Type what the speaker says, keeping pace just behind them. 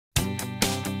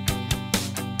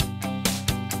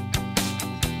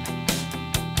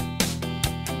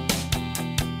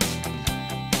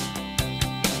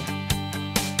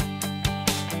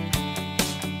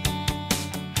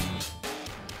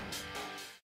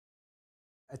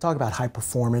I talk about high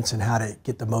performance and how to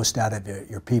get the most out of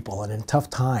your people. And in tough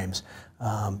times,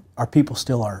 our people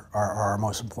still are our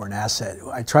most important asset.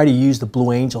 I try to use the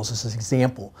Blue Angels as an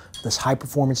example, this high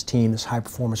performance team, this high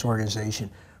performance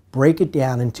organization. Break it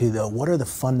down into what are the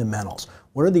fundamentals?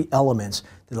 What are the elements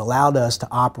that allowed us to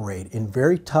operate in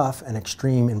very tough and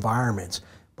extreme environments,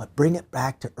 but bring it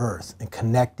back to earth and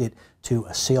connect it to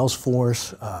a sales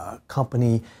force,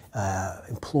 company,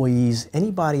 employees,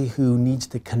 anybody who needs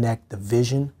to connect the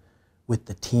vision with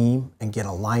the team and get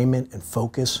alignment and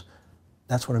focus.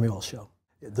 That's what I'm able to show.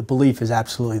 The belief is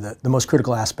absolutely the most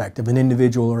critical aspect of an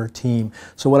individual or a team.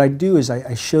 So what I do is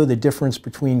I show the difference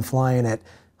between flying at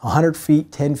 100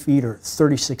 feet, 10 feet, or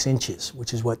 36 inches,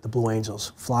 which is what the Blue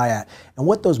Angels fly at, and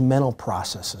what those mental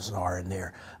processes are in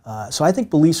there. So I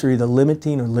think beliefs are either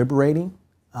limiting or liberating.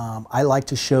 I like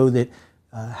to show that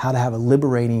how to have a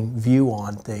liberating view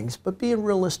on things, but being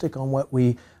realistic on what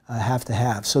we have to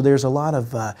have. So there's a lot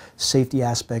of safety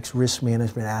aspects, risk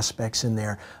management aspects in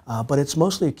there, but it's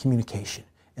mostly a communication,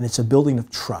 and it's a building of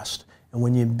trust. And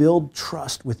when you build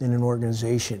trust within an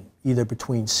organization, either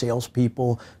between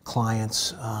salespeople,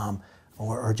 clients,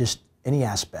 or just any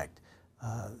aspect,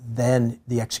 then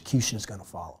the execution is going to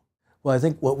follow. Well, I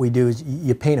think what we do is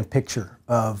you paint a picture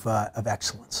of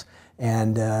excellence.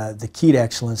 And the key to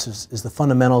excellence is the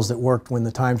fundamentals that worked when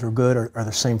the times were good are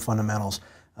the same fundamentals.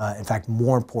 In fact,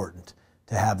 more important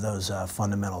to have those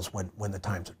fundamentals when the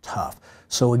times are tough.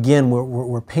 So again,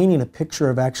 we're painting a picture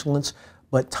of excellence,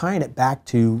 but tying it back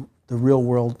to the real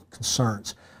world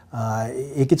concerns.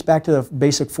 It gets back to the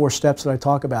basic 4 steps that I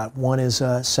talk about. One is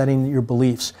setting your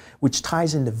beliefs, which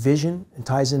ties into vision and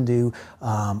ties into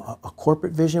a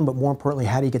corporate vision, but more importantly,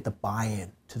 how do you get the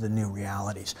buy-in to the new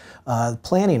realities?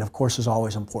 Planning, of course, is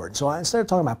always important. So instead of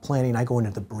talking about planning, I go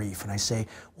into the brief and I say,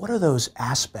 what are those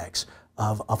aspects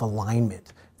of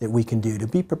alignment that we can do to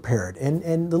be prepared?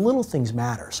 And the little things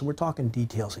matter, so we're talking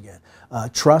details again.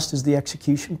 Trust is the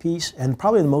execution piece, and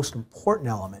probably the most important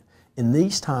element in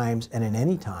these times and in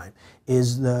any time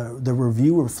is the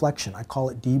review reflection. I call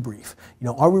it debrief. You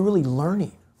know, are we really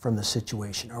learning from the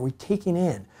situation? Are we taking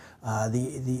in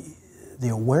the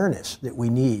awareness that we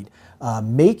need,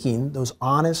 making those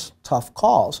honest, tough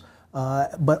calls,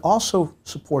 but also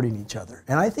supporting each other?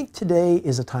 And I think today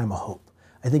is a time of hope.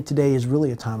 I think today is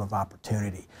really a time of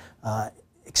opportunity,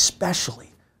 especially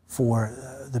for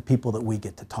the people that we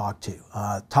get to talk to.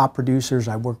 Top producers,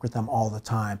 I work with them all the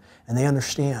time, and they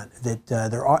understand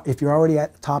that if you're already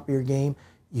at the top of your game,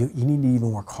 you need to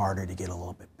even work harder to get a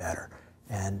little bit better.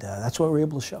 And that's what we're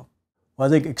able to show. Well,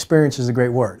 I think experience is a great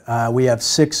word. We have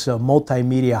 6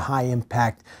 multimedia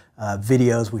high-impact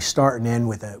videos. We start and end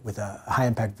with a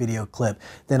high-impact video clip.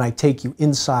 Then I take you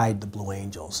inside the Blue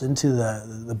Angels, into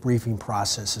the briefing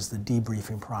processes, the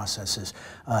debriefing processes,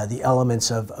 the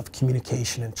elements of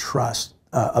communication and trust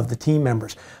of the team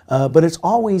members. But it's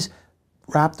always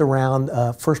wrapped around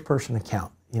first-person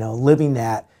account, you know, living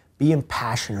that, being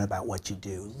passionate about what you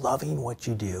do, loving what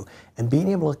you do, and being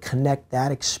able to connect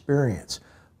that experience,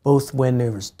 both when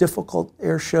there was difficult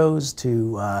air shows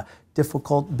to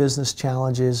difficult business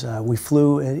challenges. We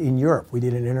flew in Europe. We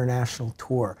did an international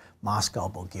tour, Moscow,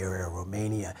 Bulgaria,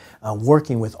 Romania,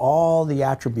 working with all the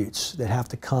attributes that have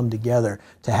to come together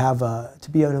to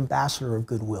be an ambassador of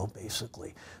goodwill,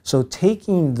 basically. So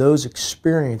taking those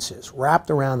experiences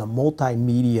wrapped around a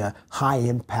multimedia,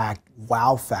 high-impact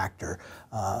wow factor,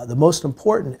 the most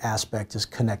important aspect is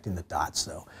connecting the dots,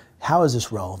 though. How is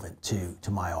this relevant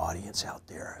to my audience out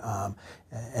there?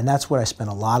 And that's what I spend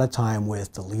a lot of time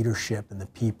with, the leadership and the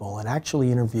people, and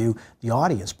actually interview the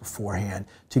audience beforehand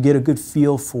to get a good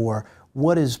feel for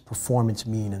what does performance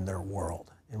mean in their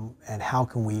world, and how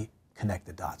can we connect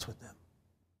the dots with them.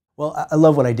 Well, I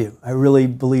love what I do. I really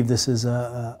believe this is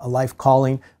a life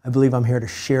calling. I believe I'm here to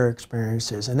share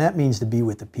experiences, and that means to be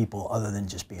with the people other than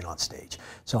just being on stage.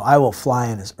 So I will fly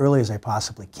in as early as I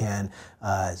possibly can,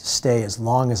 stay as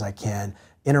long as I can,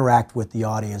 interact with the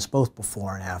audience both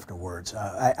before and afterwards.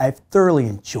 I thoroughly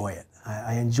enjoy it.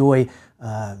 I enjoy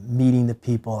meeting the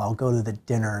people. I'll go to the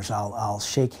dinners. I'll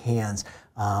shake hands.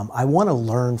 I want to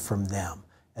learn from them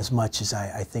as much as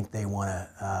I think they want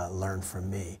to learn from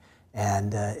me.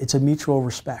 And it's a mutual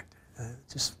respect.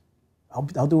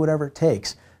 I'll do whatever it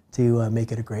takes to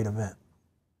make it a great event.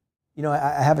 You know,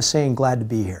 I have a saying, glad to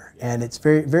be here. And it's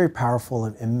very, very powerful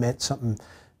and meant something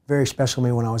very special to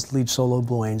me when I was lead solo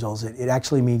Blue Angels. It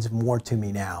actually means more to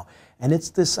me now. And it's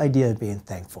this idea of being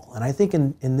thankful. And I think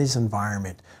in this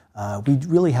environment, we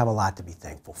really have a lot to be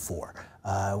thankful for.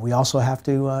 We also have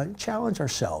to challenge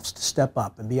ourselves to step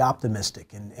up and be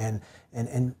optimistic and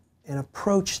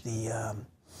approach the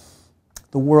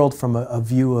world from a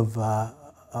view of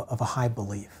of a high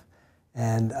belief.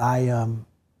 And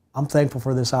I'm thankful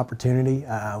for this opportunity.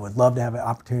 I would love to have an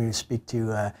opportunity to speak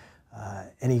to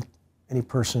any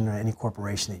person or any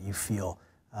corporation that you feel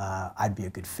I'd be a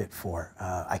good fit for.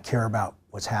 I care about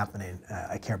what's happening.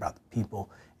 I care about the people.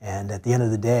 And at the end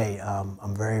of the day,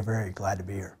 I'm very, very glad to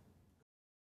be here.